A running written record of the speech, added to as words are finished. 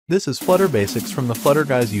This is Flutter Basics from the Flutter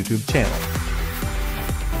Guys YouTube channel.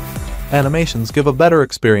 Animations give a better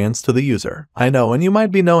experience to the user. I know, and you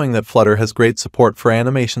might be knowing that Flutter has great support for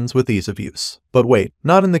animations with ease of use. But wait,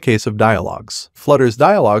 not in the case of dialogs. Flutter's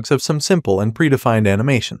dialogs have some simple and predefined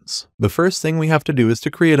animations. The first thing we have to do is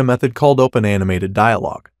to create a method called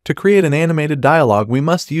openAnimatedDialog. To create an animated dialog, we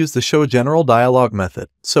must use the showGeneralDialog method.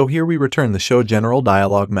 So here we return the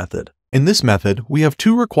showGeneralDialog method. In this method, we have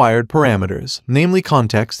two required parameters, namely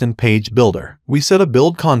context and page builder. We set a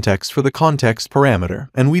build context for the context parameter,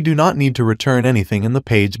 and we do not need to return anything in the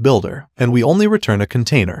page builder, and we only return a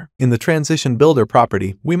container. In the transition builder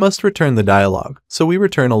property, we must return the dialog, so we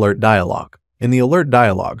return alert dialog. In the alert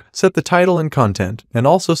dialog, set the title and content, and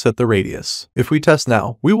also set the radius. If we test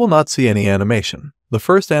now, we will not see any animation. The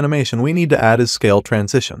first animation we need to add is scale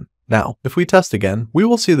transition. Now, if we test again, we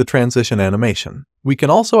will see the transition animation. We can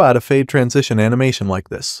also add a fade transition animation like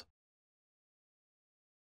this.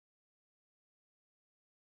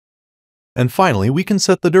 And finally, we can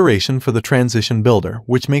set the duration for the transition builder,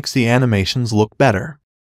 which makes the animations look better.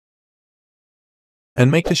 And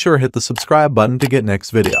make sure hit the subscribe button to get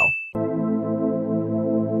next video.